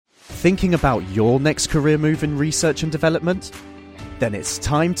thinking about your next career move in research and development? Then it's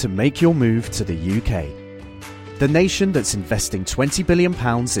time to make your move to the UK. The nation that's investing £20 billion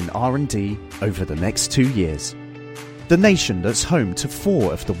in R&D over the next 2 years. The nation that's home to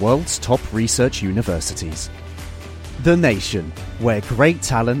 4 of the world's top research universities. The nation where great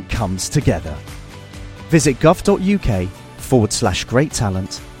talent comes together. Visit gov.uk/great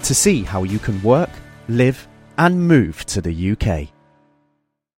talent to see how you can work, live and move to the UK.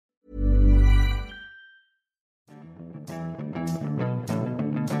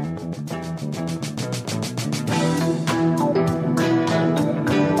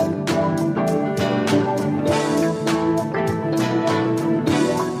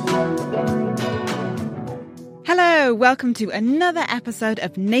 Hello, welcome to another episode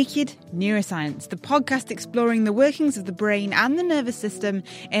of Naked Neuroscience, the podcast exploring the workings of the brain and the nervous system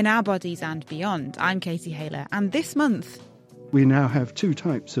in our bodies and beyond. I'm Katie Haylor, and this month we now have 2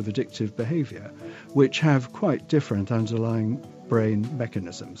 types of addictive behaviour which have quite different underlying brain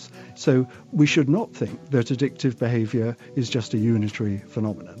mechanisms. So we should not think that addictive behaviour is just a unitary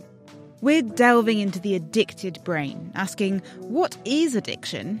phenomenon. we're delving into the addicted brain, asking what is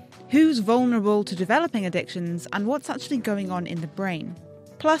addiction, who's vulnerable to developing addictions, and what's actually going on in the brain.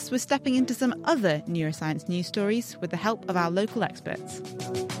 Plus, we're stepping into some other neuroscience news stories with the help of our local experts.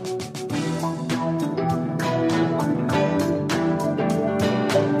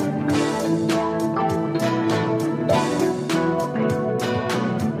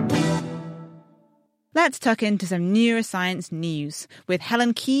 Let's tuck into some neuroscience news with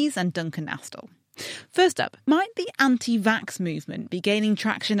Helen Keyes and Duncan Astle. First up, might the anti-vax movement be gaining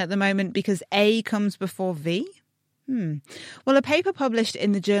traction at the moment because A comes before V? Well, a paper published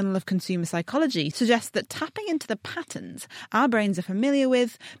in the Journal of Consumer Psychology suggests that tapping into the patterns our brains are familiar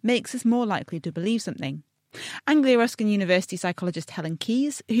with makes us more likely to believe something. Anglia Ruskin University psychologist Helen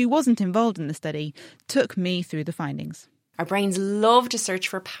Keyes, who wasn't involved in the study, took me through the findings. Our brains love to search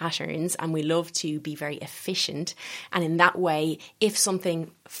for patterns and we love to be very efficient. And in that way, if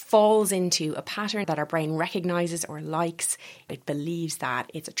something falls into a pattern that our brain recognises or likes, it believes that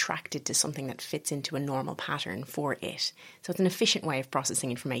it's attracted to something that fits into a normal pattern for it. So it's an efficient way of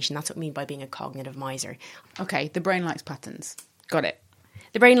processing information. That's what I mean by being a cognitive miser. Okay, the brain likes patterns. Got it.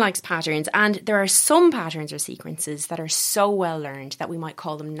 The brain likes patterns, and there are some patterns or sequences that are so well learned that we might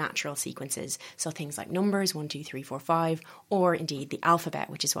call them natural sequences. So things like numbers, 1, 2, 3, 4, 5, or indeed the alphabet,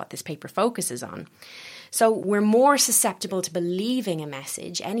 which is what this paper focuses on. So we're more susceptible to believing a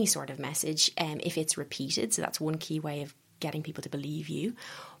message, any sort of message, if it's repeated. So that's one key way of getting people to believe you.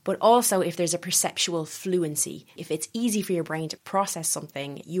 But also if there's a perceptual fluency. If it's easy for your brain to process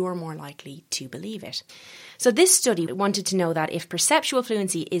something, you're more likely to believe it. So this study wanted to know that if perceptual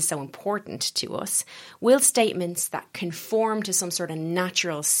fluency is so important to us, will statements that conform to some sort of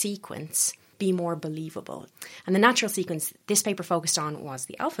natural sequence be more believable? And the natural sequence this paper focused on was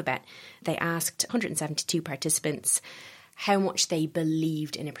the alphabet. They asked 172 participants how much they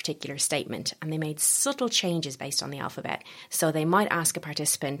believed in a particular statement, and they made subtle changes based on the alphabet. So they might ask a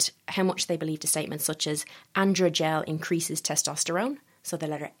participant how much they believed a statement such as androgel increases testosterone. So the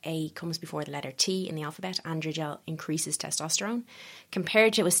letter A comes before the letter T in the alphabet. Androgel increases testosterone.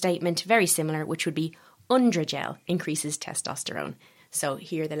 Compared to a statement very similar, which would be undrogel increases testosterone. So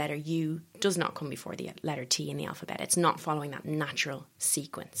here the letter U does not come before the letter T in the alphabet. It's not following that natural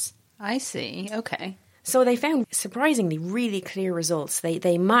sequence. I see. Okay. So they found surprisingly really clear results.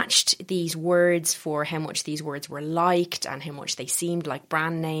 They matched these words for how much these words were liked and how much they seemed like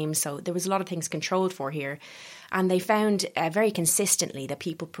brand names. So there was a lot of things controlled for here. And they found very consistently that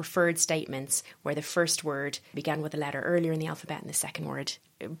people preferred statements where the first word began with a letter earlier in the alphabet and the second word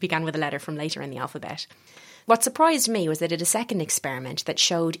began with a letter from later in the alphabet. What surprised me was they did a second experiment that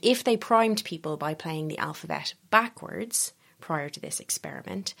showed if they primed people by playing the alphabet backwards prior to this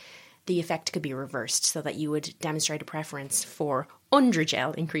experiment, the effect could be reversed so that you would demonstrate a preference for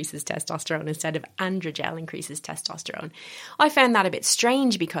undrogel increases testosterone instead of androgel increases testosterone. I found that a bit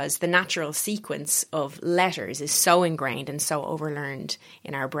strange because the natural sequence of letters is so ingrained and so overlearned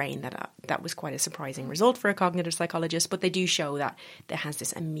in our brain that that was quite a surprising result for a cognitive psychologist, but they do show that there has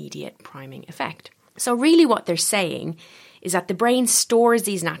this immediate priming effect. So really what they're saying is that the brain stores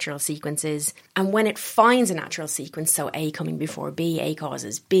these natural sequences, and when it finds a natural sequence, so A coming before B, A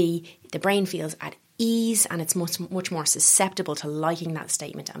causes B, the brain feels at ease and it's much more susceptible to liking that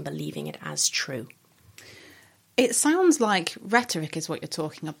statement and believing it as true. It sounds like rhetoric is what you're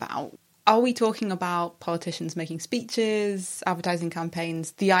talking about. Are we talking about politicians making speeches, advertising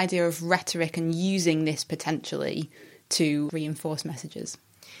campaigns, the idea of rhetoric and using this potentially to reinforce messages?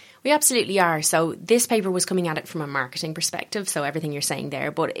 We absolutely are. So this paper was coming at it from a marketing perspective, so everything you're saying there,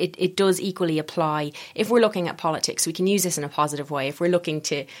 but it does equally apply. If we're looking at politics, we can use this in a positive way. If we're looking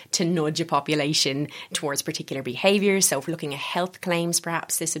to nudge a population towards particular behaviours, so if we're looking at health claims,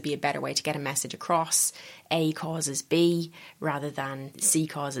 perhaps this would be a better way to get a message across. A causes B rather than C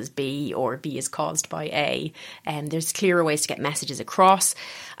causes B or B is caused by A. There's clearer ways to get messages across.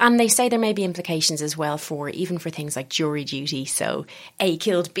 And they say there may be implications as well even for things like jury duty. So A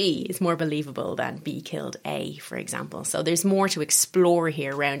killed B is more believable than B killed A, for example. So there's more to explore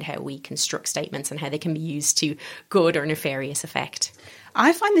here around how we construct statements and how they can be used to good or nefarious effect.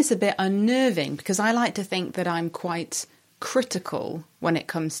 I find this a bit unnerving because I like to think that I'm quite critical when it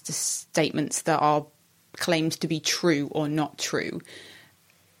comes to statements that are claimed to be true or not true.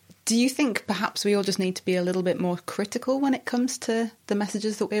 Do you think perhaps we all just need to be a little bit more critical when it comes to the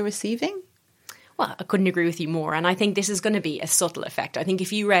messages that we're receiving? Well, I couldn't agree with you more. And I think this is going to be a subtle effect. I think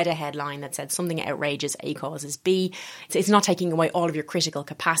if you read a headline that said something outrageous, A causes B, it's not taking away all of your critical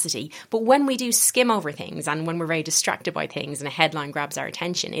capacity. But when we do skim over things and when we're very distracted by things and a headline grabs our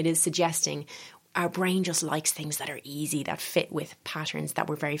attention, it is suggesting our brain just likes things that are easy, that fit with patterns that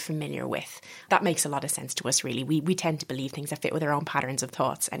we're very familiar with. That makes a lot of sense to us, really. We tend to believe things that fit with our own patterns of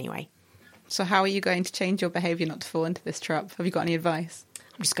thoughts anyway. So how are you going to change your behaviour not to fall into this trap? Have you got any advice?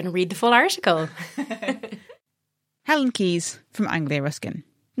 I'm just going to read the full article. Helen Keyes from Anglia Ruskin.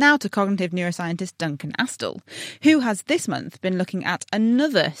 Now to cognitive neuroscientist Duncan Astle, who has this month been looking at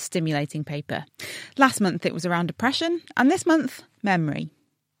another stimulating paper. Last month it was around depression, and this month, memory.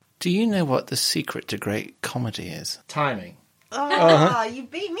 Do you know what the secret to great comedy is? Timing. Oh, you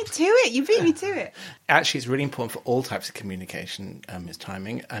beat me to it. Actually, it's really important for all types of communication, is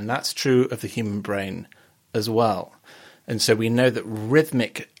timing, and that's true of the human brain as well. And so we know that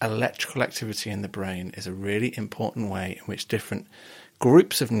rhythmic electrical activity in the brain is a really important way in which different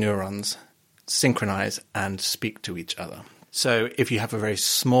groups of neurons synchronize and speak to each other. So if you have a very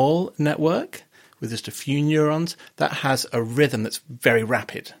small network with just a few neurons, that has a rhythm that's very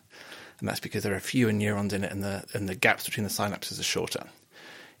rapid. And that's because there are fewer neurons in it and the gaps between the synapses are shorter.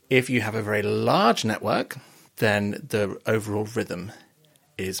 If you have a very large network, then the overall rhythm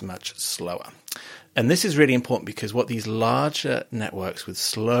is much slower. And this is really important because what these larger networks with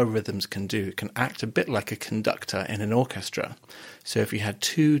slower rhythms can do can act a bit like a conductor in an orchestra. So if you had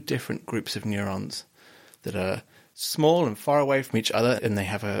two different groups of neurons that are small and far away from each other and they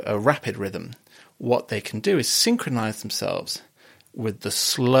have a rapid rhythm, what they can do is synchronize themselves with the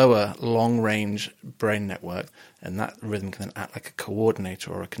slower long-range brain network, and that rhythm can then act like a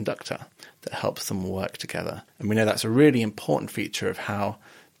coordinator or a conductor that helps them work together. And we know that's a really important feature of how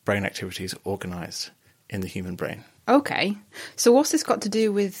brain activity is organised in the human brain. Okay, so what's this got to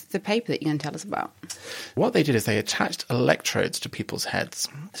do with the paper that you're going to tell us about? What they did is they attached electrodes to people's heads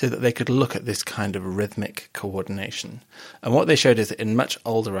so that they could look at this kind of rhythmic coordination. And what they showed is that in much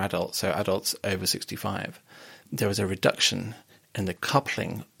older adults, so adults over 65, there was a reduction in the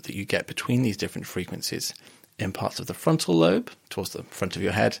coupling that you get between these different frequencies in parts of the frontal lobe towards the front of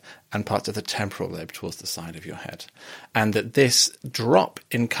your head and parts of the temporal lobe towards the side of your head. And that this drop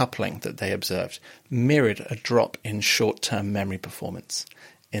in coupling that they observed mirrored a drop in short-term memory performance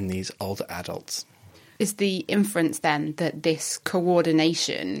in these older adults. Is the inference then that this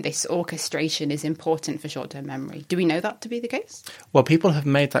coordination, this orchestration is important for short-term memory? Do we know that to be the case? Well, people have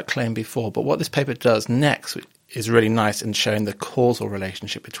made that claim before, but what this paper does next is really nice in showing the causal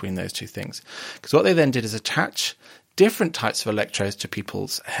relationship between those two things. Because what they then did is attach different types of electrodes to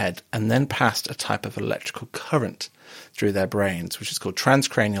people's head and then passed a type of electrical current through their brains, which is called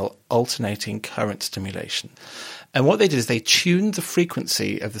transcranial alternating current stimulation. And what they did is they tuned the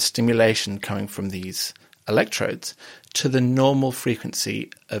frequency of the stimulation coming from these electrodes to the normal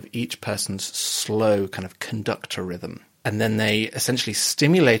frequency of each person's slow kind of conductor rhythm. And then they essentially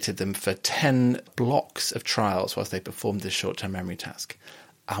stimulated them for 10 blocks of trials whilst they performed this short-term memory task.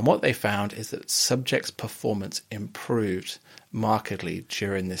 And what they found is that subjects' performance improved markedly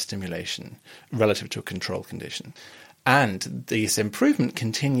during this stimulation relative to a control condition. And this improvement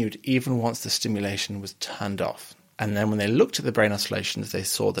continued even once the stimulation was turned off. And then when they looked at the brain oscillations, they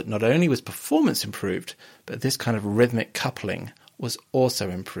saw that not only was performance improved, but this kind of rhythmic coupling was also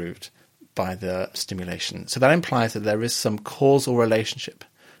improved by the stimulation. So that implies that there is some causal relationship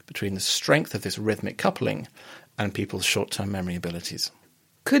between the strength of this rhythmic coupling and people's short-term memory abilities.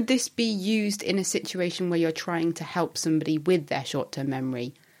 Could this be used in a situation where you're trying to help somebody with their short-term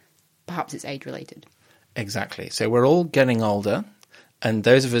memory? Perhaps it's age-related. Exactly. So we're all getting older, and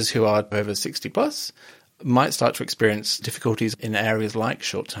those of us who are over 60 plus might start to experience difficulties in areas like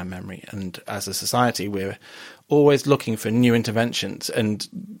short-term memory. And as a society, we're always looking for new interventions. And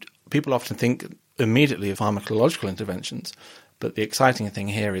People often think immediately of pharmacological interventions, but the exciting thing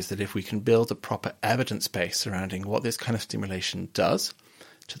here is that if we can build a proper evidence base surrounding what this kind of stimulation does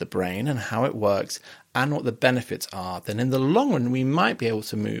to the brain and how it works and what the benefits are, then in the long run we might be able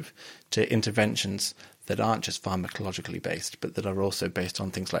to move to interventions that aren't just pharmacologically based, but that are also based on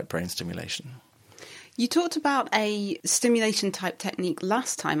things like brain stimulation. You talked about a stimulation type technique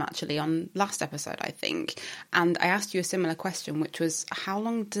last time, actually, on last episode, I think. And I asked you a similar question, which was, how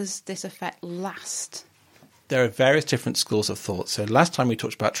long does this effect last? There are various different schools of thought. So last time we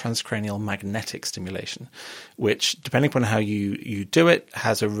talked about transcranial magnetic stimulation, which, depending upon how you do it,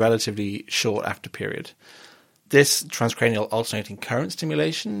 has a relatively short after period. This transcranial alternating current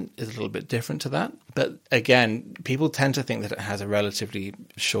stimulation is a little bit different to that. But again, people tend to think that it has a relatively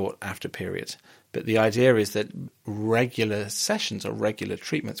short after period. But the idea is that regular sessions or regular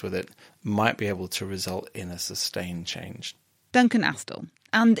treatments with it might be able to result in a sustained change. Duncan Astle.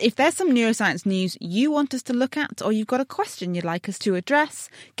 And if there's some neuroscience news you want us to look at, or you've got a question you'd like us to address,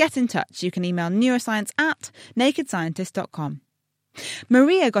 get in touch. You can email neuroscience@nakedscientist.com.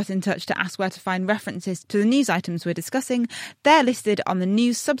 Maria got in touch to ask where to find references to the news items we're discussing. They're listed on the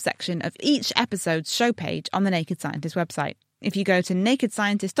news subsection of each episode's show page on the Naked Scientist website. If you go to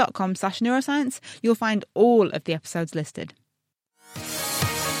nakedscientist.com/neuroscience, you'll find all of the episodes listed.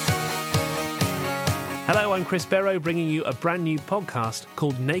 Hello, I'm Chris Barrow, bringing you a brand new podcast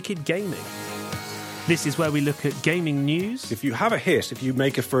called Naked Gaming. This is where we look at gaming news. If you have a hit, if you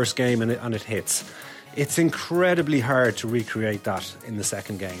make a first game and it hits, it's incredibly hard to recreate that in the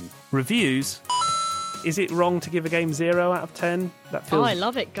second game. Reviews. Is it wrong to give a game 0 out of 10? That feels... Oh, I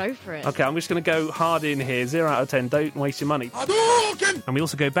love it. Go for it. Okay, I'm just going to go hard in here. 0 out of 10. Don't waste your money. And we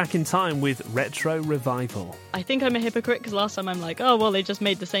also go back in time with Retro Revival. I think I'm a hypocrite because last time I'm like, oh, well, they just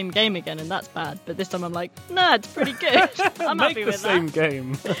made the same game again and that's bad. But this time I'm like, nah, it's pretty good. I'm happy with that. Make the same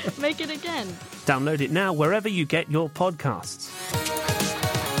game. Make it again. Download it now wherever you get your podcasts.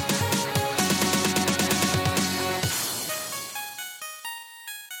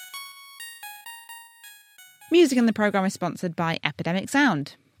 Music in the programme is sponsored by Epidemic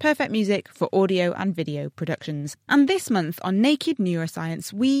Sound, perfect music for audio and video productions. And this month on Naked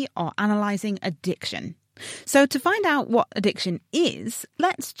Neuroscience, we are analysing addiction. So to find out what addiction is,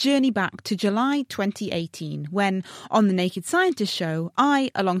 let's journey back to July 2018, when on the Naked Scientist show, I,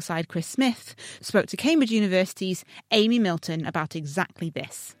 alongside Chris Smith, spoke to Cambridge University's Amy Milton about exactly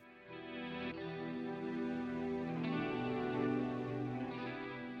this.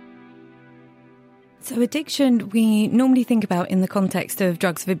 So addiction, we normally think about in the context of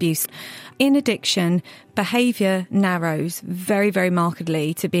drugs of abuse. In addiction, behaviour narrows very, very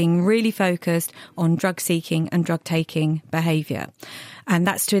markedly to being really focused on drug-seeking and drug-taking behaviour. And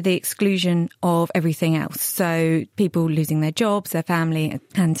that's to the exclusion of everything else. So people losing their jobs, their family,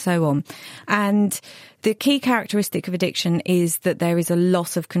 and so on. And the key characteristic of addiction is that there is a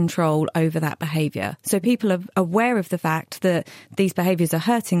loss of control over that behaviour. So people are aware of the fact that these behaviours are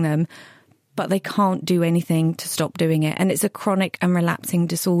hurting them, but they can't do anything to stop doing it. And it's a chronic and relapsing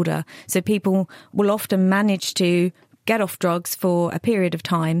disorder. So people will often manage to get off drugs for a period of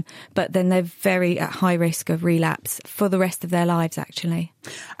time, but then they're very at high risk of relapse for the rest of their lives, actually.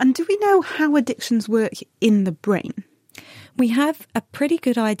 And do we know how addictions work in the brain? We have a pretty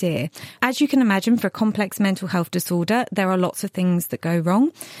good idea. As you can imagine, for a complex mental health disorder, there are lots of things that go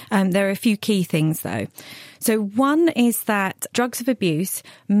wrong. There are a few key things, though. So one is that drugs of abuse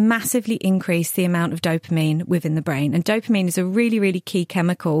massively increase the amount of dopamine within the brain. And dopamine is a really, really key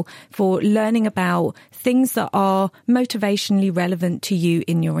chemical for learning about things that are motivationally relevant to you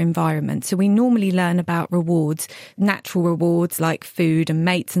in your environment. So we normally learn about rewards, natural rewards like food and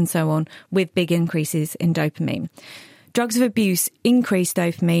mates and so on, with big increases in dopamine. Drugs of abuse increase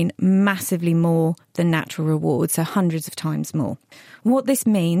dopamine massively more than natural rewards, so hundreds of times more. What this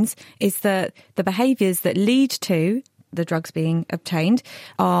means is that the behaviours that lead to the drugs being obtained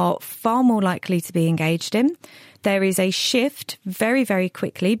are far more likely to be engaged in. There is a shift very, very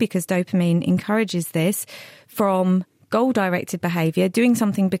quickly, because dopamine encourages this, from goal-directed behaviour, doing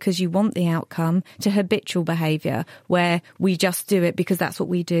something because you want the outcome, to habitual behaviour, where we just do it because that's what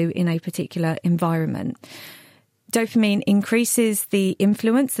we do in a particular environment. Dopamine increases the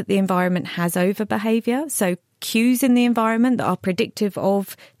influence that the environment has over behaviour. So cues in the environment that are predictive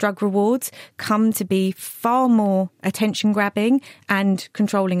of drug rewards come to be far more attention-grabbing and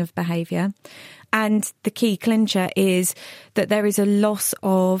controlling of behaviour. And the key clincher is that there is a loss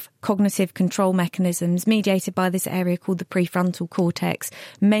of cognitive control mechanisms mediated by this area called the prefrontal cortex.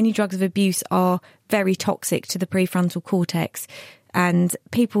 Many drugs of abuse are very toxic to the prefrontal cortex. And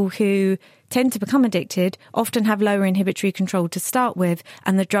people who tend to become addicted often have lower inhibitory control to start with,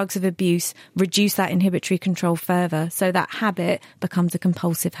 and the drugs of abuse reduce that inhibitory control further. So that habit becomes a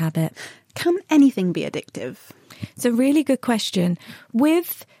compulsive habit. Can anything be addictive? It's a really good question.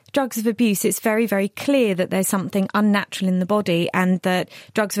 With drugs of abuse, it's very, very clear that there's something unnatural in the body and that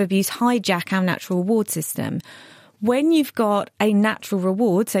drugs of abuse hijack our natural reward system. When you've got a natural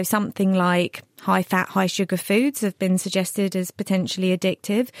reward, so something like high fat, high sugar foods have been suggested as potentially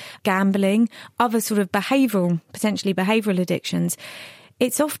addictive, gambling, other sort of potentially behavioural addictions,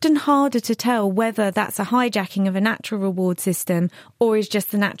 it's often harder to tell whether that's a hijacking of a natural reward system or is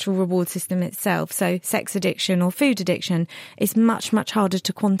just the natural reward system itself. So sex addiction or food addiction is much, much harder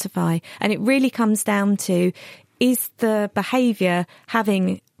to quantify. And it really comes down to, is the behaviour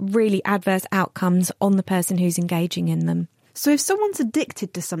having really adverse outcomes on the person who's engaging in them? So if someone's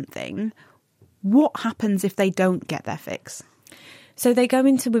addicted to something, what happens if they don't get their fix? So they go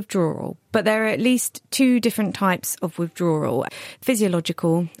into withdrawal, but there are at least two different types of withdrawal,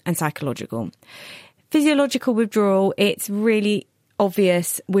 physiological and psychological. Physiological withdrawal, it's really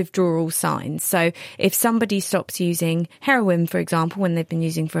obvious withdrawal signs. So if somebody stops using heroin, for example, when they've been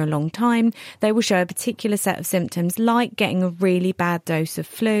using for a long time, they will show a particular set of symptoms like getting a really bad dose of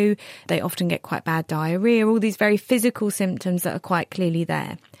flu. They often get quite bad diarrhea, all these very physical symptoms that are quite clearly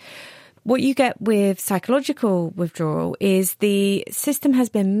there. What you get with psychological withdrawal is the system has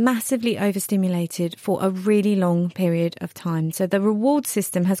been massively overstimulated for a really long period of time. So the reward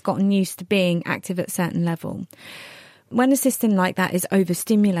system has gotten used to being active at a certain level. When a system like that is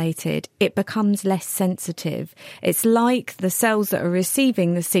overstimulated, it becomes less sensitive. It's like the cells that are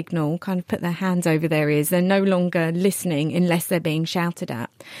receiving the signal kind of put their hands over their ears. They're no longer listening unless they're being shouted at.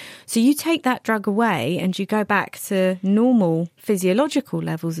 So you take that drug away and you go back to normal physiological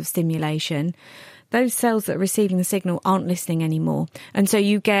levels of stimulation. Those cells that are receiving the signal aren't listening anymore. And so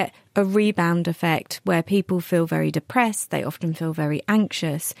you get a rebound effect where people feel very depressed. They often feel very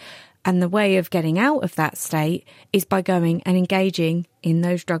anxious. And the way of getting out of that state is by going and engaging in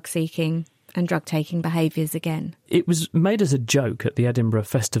those drug-seeking and drug-taking behaviours again. It was made as a joke at the Edinburgh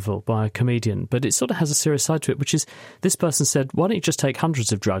Festival by a comedian, but it sort of has a serious side to it, which is this person said, why don't you just take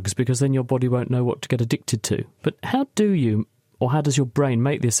hundreds of drugs because then your body won't know what to get addicted to? But how do you, or how does your brain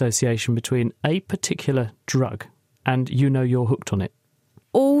make the association between a particular drug and you know you're hooked on it?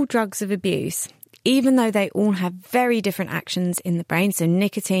 All drugs of abuse, even though they all have very different actions in the brain, so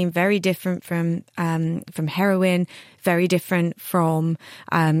nicotine, very different from heroin, very different from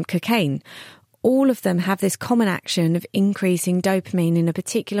cocaine, all of them have this common action of increasing dopamine in a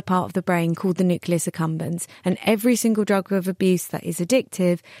particular part of the brain called the nucleus accumbens. And every single drug of abuse that is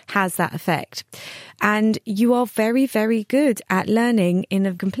addictive has that effect. And you are very, very good at learning in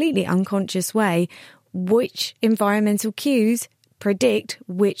a completely unconscious way which environmental cues predict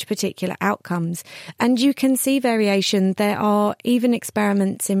which particular outcomes. And you can see variation. There are even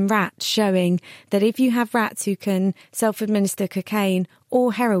experiments in rats showing that if you have rats who can self-administer cocaine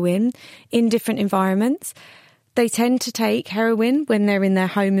or heroin in different environments, they tend to take heroin when they're in their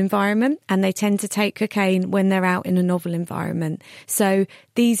home environment and they tend to take cocaine when they're out in a novel environment. So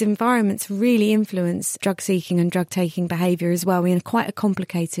these environments really influence drug-seeking and drug-taking behaviour as well in quite a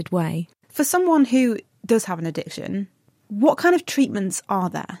complicated way. For someone who does have an addiction, what kind of treatments are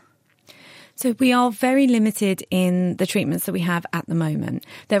there? So we are very limited in the treatments that we have at the moment.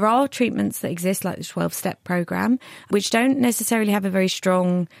 There are treatments that exist like the 12-step program, which don't necessarily have a very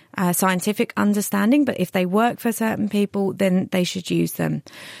strong scientific understanding, but if they work for certain people, then they should use them.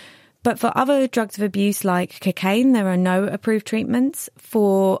 But for other drugs of abuse like cocaine, there are no approved treatments.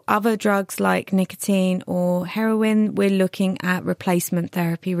 For other drugs like nicotine or heroin, we're looking at replacement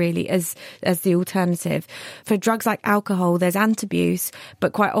therapy really as the alternative. For drugs like alcohol, there's antabuse,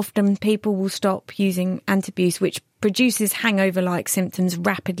 but quite often people will stop using antabuse, which produces hangover-like symptoms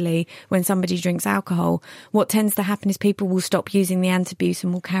rapidly when somebody drinks alcohol. What tends to happen is people will stop using the antabuse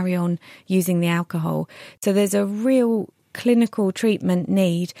and will carry on using the alcohol. So there's a real clinical treatment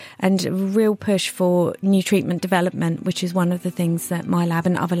need and a real push for new treatment development, which is one of the things that my lab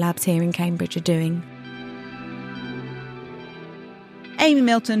and other labs here in Cambridge are doing. Amy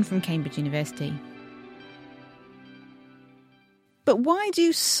Milton from Cambridge University. But why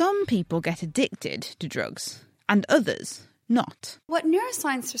do some people get addicted to drugs and others not? What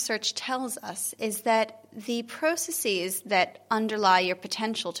neuroscience research tells us is that the processes that underlie your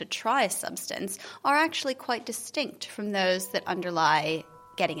potential to try a substance are actually quite distinct from those that underlie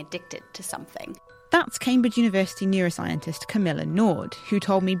getting addicted to something. That's Cambridge University neuroscientist Camilla Nord, who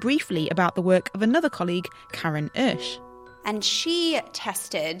told me briefly about the work of another colleague, Karen Ersch. And she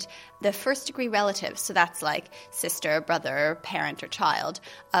tested the first-degree relatives, so that's like sister, brother, parent, or child,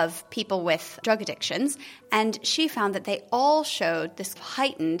 of people with drug addictions. And she found that they all showed this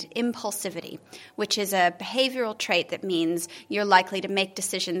heightened impulsivity, which is a behavioral trait that means you're likely to make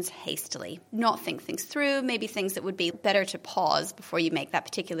decisions hastily, not think things through, maybe things that would be better to pause before you make that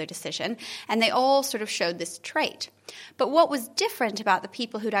particular decision. And they all sort of showed this trait. But what was different about the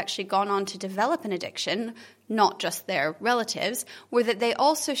people who'd actually gone on to develop an addiction, not just their relatives, were that they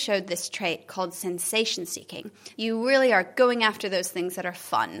also showed this trait called sensation seeking. You really are going after those things that are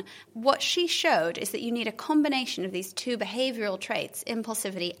fun. What she showed is that you need a combination of these two behavioral traits,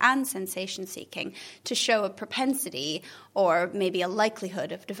 impulsivity and sensation seeking, to show a propensity or maybe a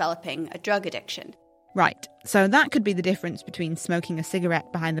likelihood of developing a drug addiction. Right, so that could be the difference between smoking a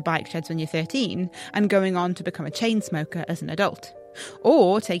cigarette behind the bike sheds when you're 13 and going on to become a chain smoker as an adult.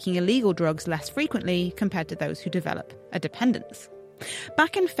 Or taking illegal drugs less frequently compared to those who develop a dependence.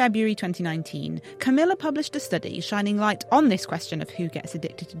 Back in February 2019, Camilla published a study shining light on this question of who gets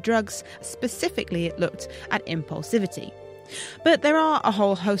addicted to drugs. Specifically, it looked at impulsivity. But there are a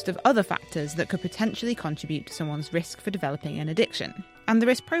whole host of other factors that could potentially contribute to someone's risk for developing an addiction, and the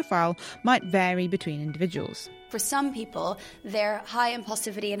risk profile might vary between individuals. For some people, their high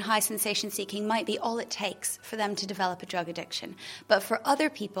impulsivity and high sensation seeking might be all it takes for them to develop a drug addiction. But for other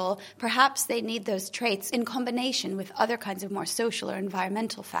people, perhaps they need those traits in combination with other kinds of more social or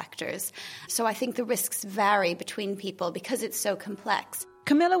environmental factors. So I think the risks vary between people because it's so complex.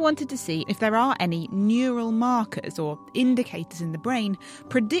 Camilla wanted to see if there are any neural markers or indicators in the brain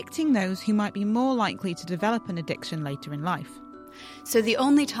predicting those who might be more likely to develop an addiction later in life. So the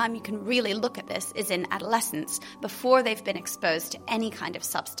only time you can really look at this is in adolescence, before they've been exposed to any kind of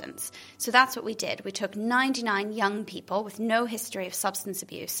substance. So that's what we did. We took 99 young people with no history of substance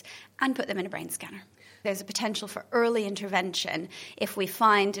abuse and put them in a brain scanner. There's a potential for early intervention if we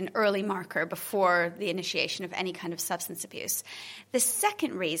find an early marker before the initiation of any kind of substance abuse. The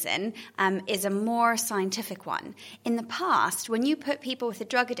second reason is a more scientific one. In the past, when you put people with a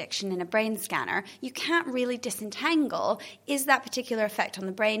drug addiction in a brain scanner, you can't really disentangle, is that particular effect on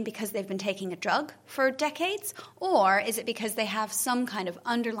the brain because they've been taking a drug for decades, or is it because they have some kind of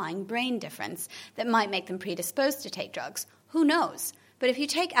underlying brain difference that might make them predisposed to take drugs? Who knows? But if you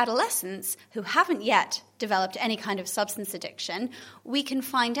take adolescents who haven't yet developed any kind of substance addiction, we can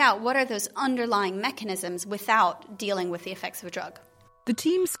find out what are those underlying mechanisms without dealing with the effects of a drug. The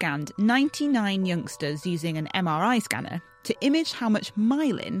team scanned 99 youngsters using an MRI scanner to image how much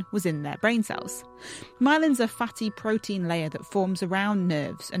myelin was in their brain cells. Myelin's a fatty protein layer that forms around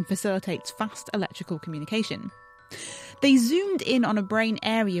nerves and facilitates fast electrical communication. They zoomed in on a brain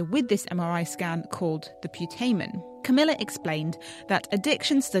area with this MRI scan called the putamen. Camilla explained that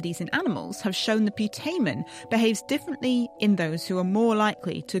addiction studies in animals have shown the putamen behaves differently in those who are more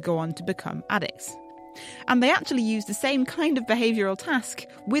likely to go on to become addicts. And they actually used the same kind of behavioural task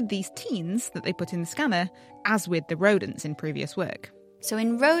with these teens that they put in the scanner as with the rodents in previous work. So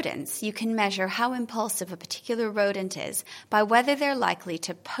in rodents, you can measure how impulsive a particular rodent is by whether they're likely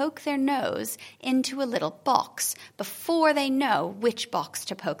to poke their nose into a little box before they know which box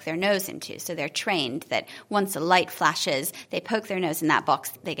to poke their nose into. So they're trained that once a light flashes, they poke their nose in that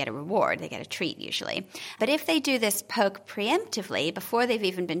box, they get a reward, they get a treat usually. But if they do this poke preemptively, before they've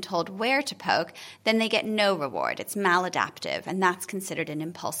even been told where to poke, then they get no reward. It's maladaptive, and that's considered an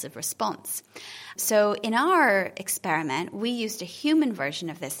impulsive response. So in our experiment, we used a human version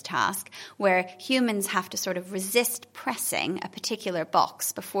of this task where humans have to sort of resist pressing a particular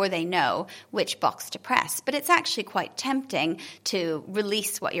box before they know which box to press. But it's actually quite tempting to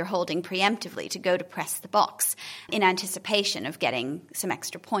release what you're holding preemptively to go to press the box in anticipation of getting some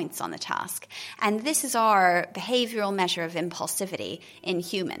extra points on the task. And this is our behavioral measure of impulsivity in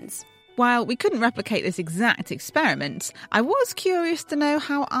humans. While we couldn't replicate this exact experiment, I was curious to know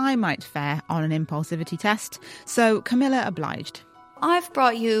how I might fare on an impulsivity test, so Camilla obliged. I've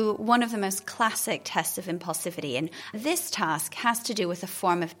brought you one of the most classic tests of impulsivity, and this task has to do with a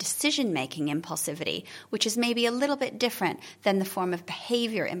form of decision-making impulsivity, which is maybe a little bit different than the form of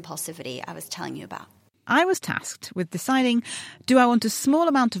behaviour impulsivity I was telling you about. I was tasked with deciding, do I want a small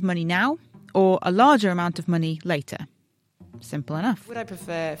amount of money now or a larger amount of money later? Simple enough. Would I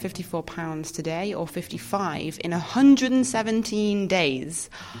prefer £54 today or 55 in 117 days?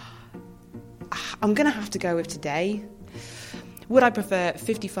 I'm going to have to go with today. Would I prefer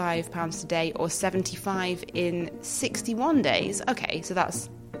 £55 today or 75 in 61 days? Okay, so that's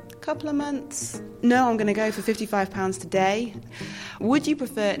a couple of months. No, I'm going to go for £55 today. Would you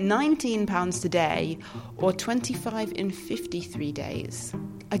prefer £19 today or 25 in 53 days?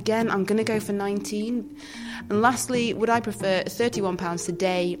 Again, I'm going to go for 19. And lastly, would I prefer £31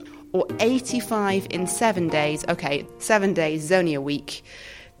 today or 85 in 7 days? Okay, 7 days is only a week,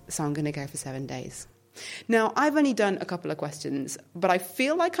 so I'm going to go for 7 days. Now, I've only done a couple of questions, but I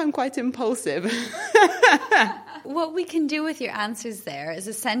feel like I'm quite impulsive. What we can do with your answers there is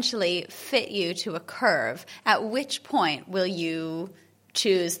essentially fit you to a curve. At which point will you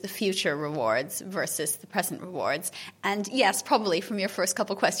choose the future rewards versus the present rewards? And yes, probably from your first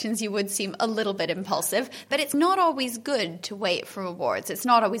couple questions, you would seem a little bit impulsive, but it's not always good to wait for rewards. It's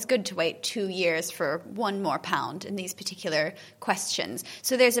not always good to wait 2 years for £1 more in these particular questions.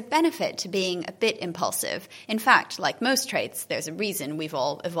 So there's a benefit to being a bit impulsive. In fact, like most traits, there's a reason we've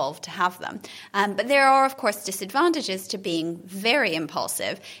all evolved to have them. But there are, of course, disadvantages to being very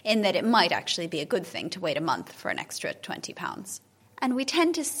impulsive in that it might actually be a good thing to wait a month for an extra £20. And we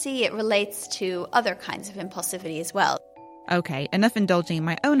tend to see it relates to other kinds of impulsivity as well. Okay, enough indulging in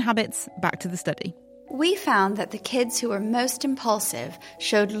my own habits, back to the study. We found that the kids who were most impulsive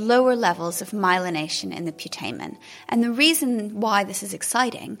showed lower levels of myelination in the putamen. And the reason why this is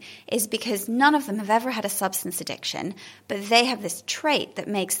exciting is because none of them have ever had a substance addiction, but they have this trait that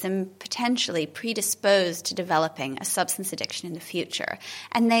makes them potentially predisposed to developing a substance addiction in the future.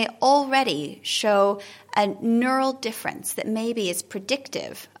 And they already show a neural difference that maybe is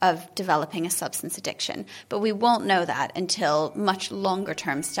predictive of developing a substance addiction, but we won't know that until much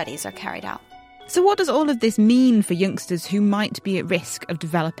longer-term studies are carried out. So what does all of this mean for youngsters who might be at risk of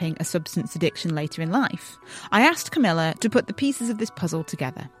developing a substance addiction later in life? I asked Camilla to put the pieces of this puzzle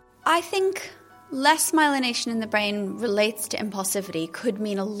together. I think less myelination in the brain relates to impulsivity could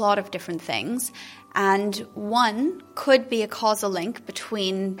mean a lot of different things. And one could be a causal link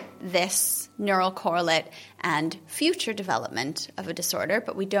between this neural correlate and future development of a disorder,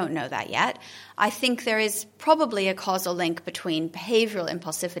 but we don't know that yet. I think there is probably a causal link between behavioral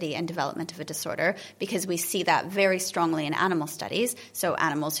impulsivity and development of a disorder, because we see that very strongly in animal studies. So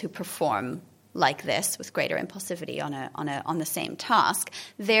animals who perform like this with greater impulsivity on the same task,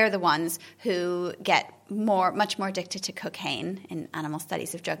 they're the ones who get much more addicted to cocaine in animal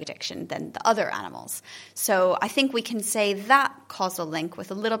studies of drug addiction than the other animals. So I think we can say that causal link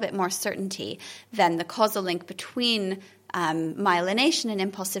with a little bit more certainty than the causal link between myelination and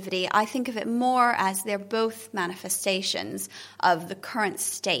impulsivity. I think of it more as they're both manifestations of the current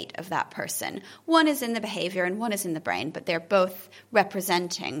state of that person. One is in the behavior and one is in the brain, but they're both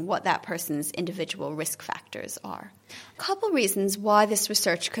representing what that person's individual risk factors are. A couple reasons why this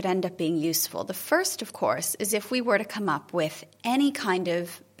research could end up being useful. The first, of course, is if we were to come up with any kind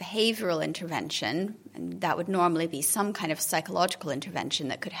of behavioral intervention, and that would normally be some kind of psychological intervention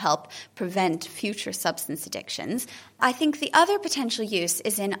that could help prevent future substance addictions. I think the other potential use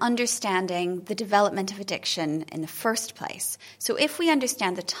is in understanding the development of addiction in the first place. So if we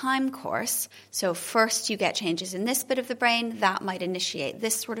understand the time course, so first you get changes in this bit of the brain, that might initiate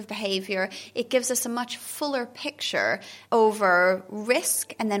this sort of behavior, it gives us a much fuller picture over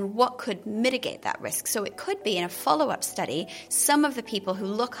risk and then what could mitigate that risk. So it could be in a follow-up study, some of the people who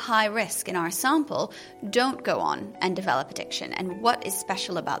look high risk in our sample don't go on and develop addiction. And what is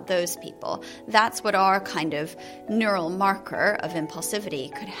special about those people? That's what our kind of neural marker of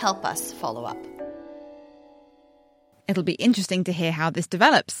impulsivity could help us follow up. It'll be interesting to hear how this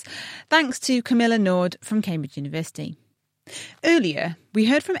develops. Thanks to Camilla Nord from Cambridge University. Earlier, we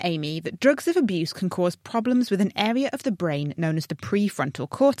heard from Amy that drugs of abuse can cause problems with an area of the brain known as the prefrontal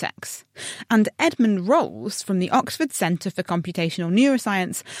cortex. And Edmund Rolls from the Oxford Centre for Computational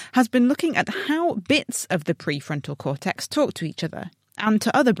Neuroscience has been looking at how bits of the prefrontal cortex talk to each other and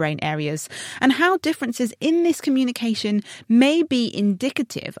to other brain areas, and how differences in this communication may be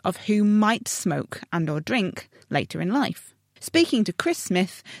indicative of who might smoke and or drink later in life. Speaking to Chris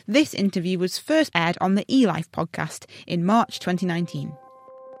Smith, this interview was first aired on the eLife podcast in March 2019.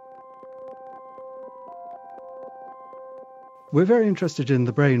 We're very interested in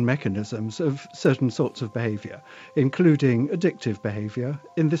the brain mechanisms of certain sorts of behaviour, including addictive behaviour,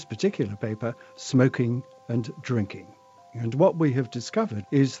 in this particular paper, smoking and drinking. And what we have discovered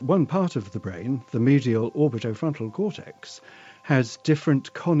is one part of the brain, the medial orbitofrontal cortex, has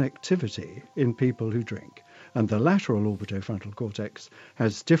different connectivity in people who drink. And the lateral orbitofrontal cortex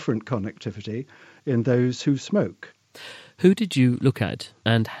has different connectivity in those who smoke. Who did you look at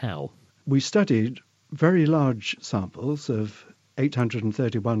and how? We studied very large samples of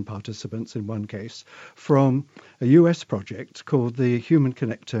 831 participants in one case from a US project called the Human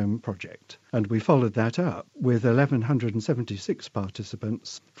Connectome Project. And we followed that up with 1,176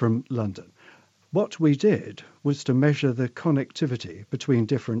 participants from London. What we did was to measure the connectivity between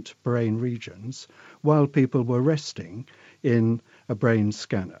different brain regions while people were resting in a brain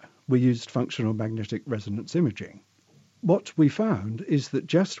scanner. We used functional magnetic resonance imaging. What we found is that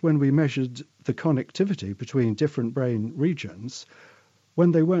just when we measured the connectivity between different brain regions,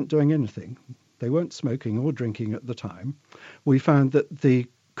 when they weren't doing anything, they weren't smoking or drinking at the time, we found that the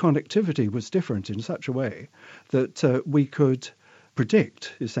connectivity was different in such a way that we could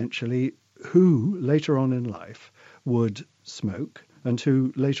predict, essentially, who later on in life would smoke and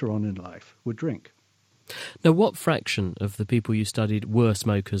who later on in life would drink. Now, what fraction of the people you studied were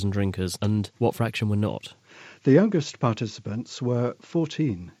smokers and drinkers, and what fraction were not? The youngest participants were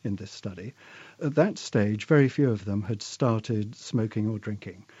 14 in this study. At that stage, very few of them had started smoking or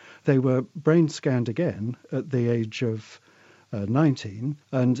drinking. They were brain scanned again at the age of 19,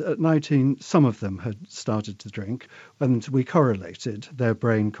 and at 19 some of them had started to drink, and we correlated their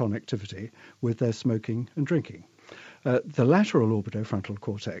brain connectivity with their smoking and drinking. The lateral orbitofrontal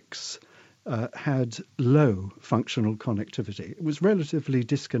cortex had low functional connectivity. It was relatively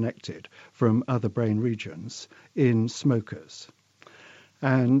disconnected from other brain regions in smokers.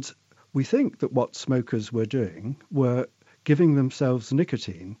 And we think that what smokers were doing were giving themselves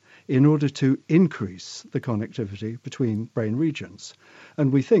nicotine in order to increase the connectivity between brain regions.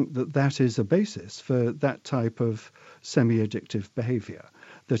 And we think that that is a basis for that type of semi-addictive behaviour,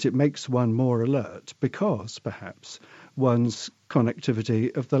 that it makes one more alert because perhaps one's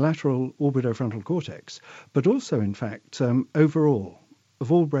connectivity of the lateral orbitofrontal cortex, but also in fact overall,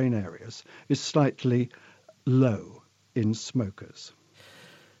 of all brain areas, is slightly low in smokers.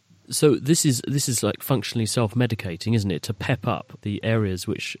 So this is like functionally self-medicating, isn't it, to pep up the areas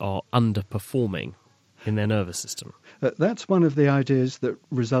which are underperforming in their nervous system? That's one of the ideas that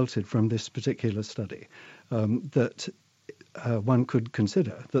resulted from this particular study, that one could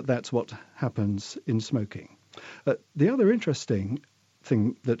consider that that's what happens in smoking. The other interesting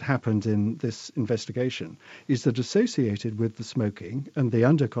thing that happened in this investigation is that associated with the smoking and the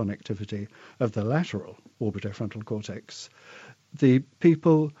underconnectivity of the lateral orbitofrontal cortex, the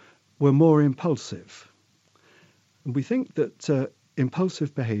people were more impulsive. And we think that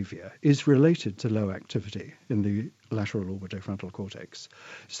impulsive behaviour is related to low activity in the lateral orbitofrontal cortex.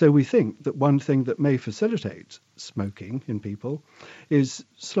 So we think that one thing that may facilitate smoking in people is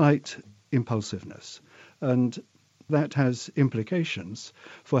slight impulsiveness. And that has implications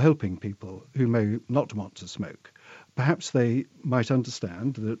for helping people who may not want to smoke. Perhaps they might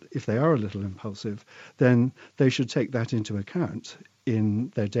understand that if they are a little impulsive, then they should take that into account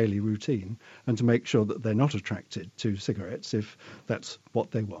in their daily routine and to make sure that they're not attracted to cigarettes if that's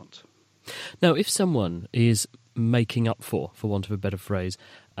what they want. Now, if someone is making up for want of a better phrase,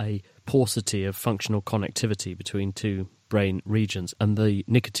 a paucity of functional connectivity between two brain regions, and the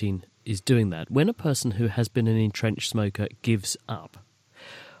nicotine is doing that, when a person who has been an entrenched smoker gives up,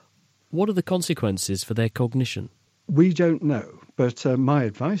 what are the consequences for their cognition? We don't know, but my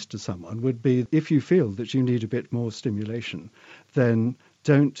advice to someone would be if you feel that you need a bit more stimulation, then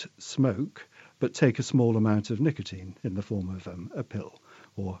don't smoke, but take a small amount of nicotine in the form of a pill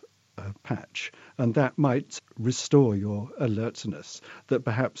or a patch, and that might restore your alertness that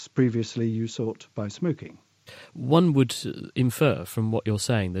perhaps previously you sought by smoking. One would infer from what you're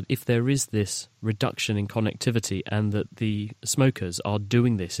saying that if there is this reduction in connectivity and that the smokers are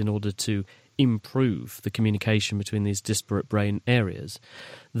doing this in order to improve the communication between these disparate brain areas,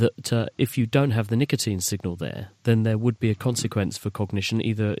 that if you don't have the nicotine signal there, then there would be a consequence for cognition,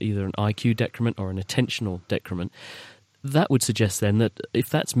 either an IQ decrement or an attentional decrement. That would suggest then that if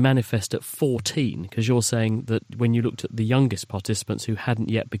that's manifest at 14, because you're saying that when you looked at the youngest participants who hadn't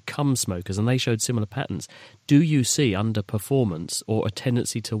yet become smokers and they showed similar patterns, do you see underperformance or a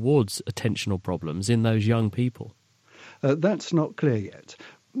tendency towards attentional problems in those young people? That's not clear yet.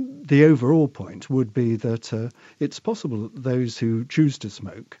 The overall point would be that it's possible that those who choose to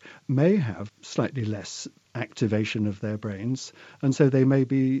smoke may have slightly less activation of their brains, and so they may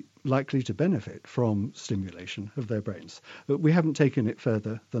be likely to benefit from stimulation of their brains. But we haven't taken it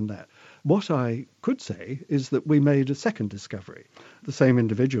further than that. What I could say is that we made a second discovery. The same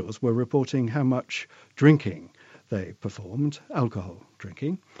individuals were reporting how much drinking they performed, alcohol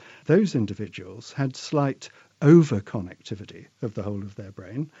drinking. Those individuals had slight over-connectivity of the whole of their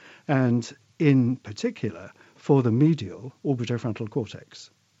brain, and in particular for the medial orbitofrontal cortex.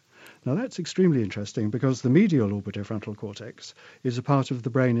 Now that's extremely interesting because the medial orbitofrontal cortex is a part of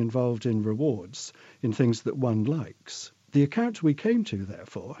the brain involved in rewards, in things that one likes. The account we came to,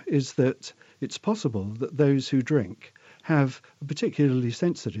 therefore, is that it's possible that those who drink have a particularly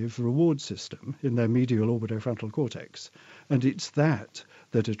sensitive reward system in their medial orbitofrontal cortex, and it's that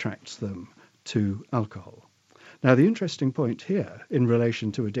attracts them to alcohol. Now, the interesting point here in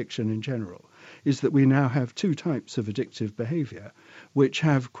relation to addiction in general is that we now have two types of addictive behaviour which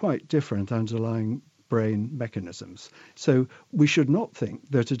have quite different underlying brain mechanisms. So we should not think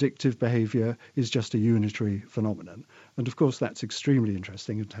that addictive behaviour is just a unitary phenomenon. And of course, that's extremely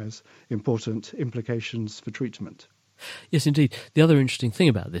interesting and has important implications for treatment. Yes, indeed. The other interesting thing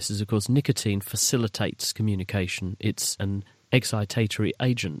about this is, of course, nicotine facilitates communication. It's an excitatory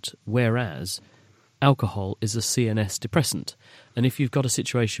agent, whereas alcohol is a CNS depressant. And if you've got a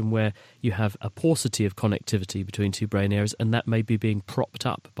situation where you have a paucity of connectivity between two brain areas, and that may be being propped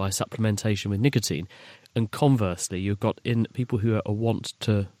up by supplementation with nicotine, and conversely, you've got in people who are wont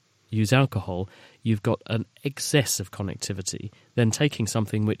to use alcohol, you've got an excess of connectivity, then taking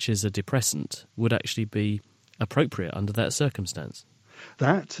something which is a depressant would actually be appropriate under that circumstance.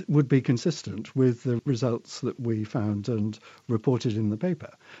 That would be consistent with the results that we found and reported in the paper.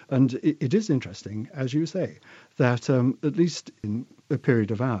 And it is interesting, as you say, that at least in a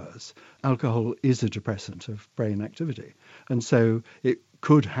period of hours, alcohol is a depressant of brain activity. And so it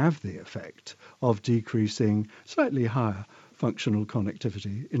could have the effect of decreasing slightly higher functional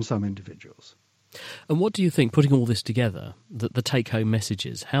connectivity in some individuals. And what do you think, putting all this together, that the take-home message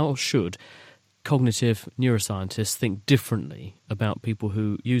is? How should cognitive neuroscientists think differently about people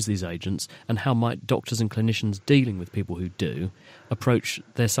who use these agents, and how might doctors and clinicians dealing with people who do approach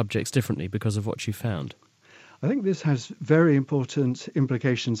their subjects differently because of what you found? I think this has very important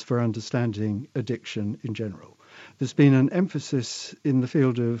implications for understanding addiction in general. There's been an emphasis in the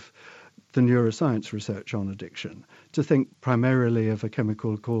field of the neuroscience research on addiction to think primarily of a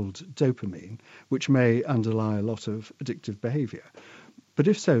chemical called dopamine, which may underlie a lot of addictive behaviour. But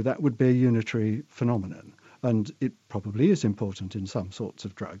if so, that would be a unitary phenomenon, and it probably is important in some sorts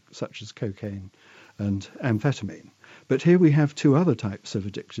of drug, such as cocaine and amphetamine. But here we have two other types of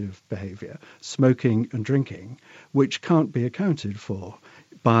addictive behaviour, smoking and drinking, which can't be accounted for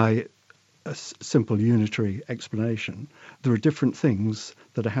by a simple unitary explanation. There are different things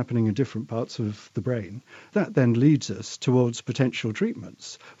that are happening in different parts of the brain. That then leads us towards potential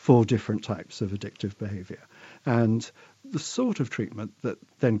treatments for different types of addictive behaviour. And the sort of treatment that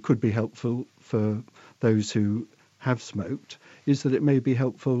then could be helpful for those who have smoked is that it may be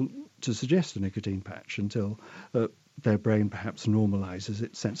helpful to suggest a nicotine patch until their brain perhaps normalises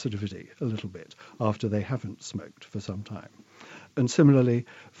its sensitivity a little bit after they haven't smoked for some time. And similarly,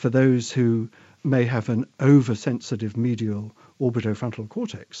 for those who may have an oversensitive medial orbitofrontal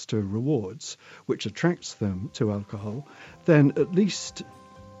cortex to rewards, which attracts them to alcohol, then at least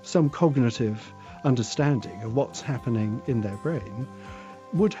some cognitive understanding of what's happening in their brain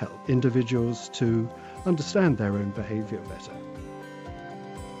would help individuals to understand their own behaviour better.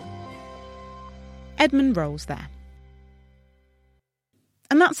 Edmund Rolls there.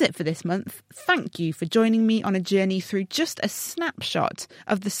 And that's it for this month. Thank you for joining me on a journey through just a snapshot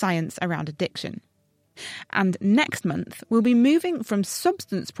of the science around addiction. And next month, we'll be moving from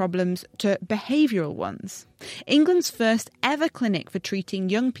substance problems to behavioural ones. England's first ever clinic for treating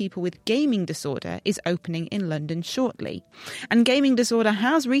young people with gaming disorder is opening in London shortly. And gaming disorder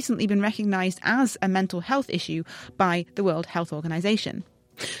has recently been recognised as a mental health issue by the World Health Organization.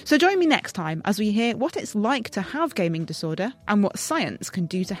 So join me next time as we hear what it's like to have gaming disorder and what science can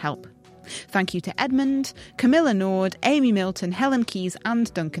do to help. Thank you to Edmund, Camilla Nord, Amy Milton, Helen Keyes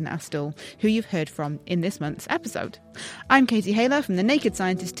and Duncan Astle, who you've heard from in this month's episode. I'm Katie Haler from the Naked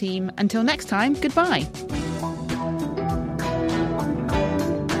Scientist team. Until next time, goodbye.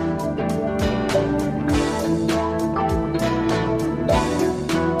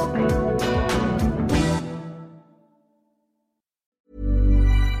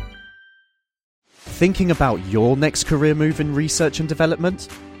 Thinking about your next career move in research and development?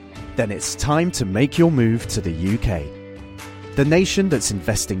 Then it's time to make your move to the UK. The nation that's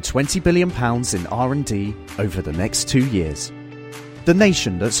investing £20 billion in R&D over the next 2 years. The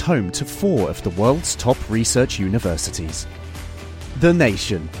nation that's home to 4 of the world's top research universities. The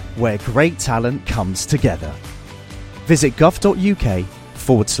nation where great talent comes together. Visit gov.uk/great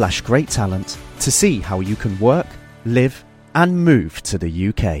talent to see how you can work, live and move to the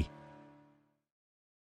UK.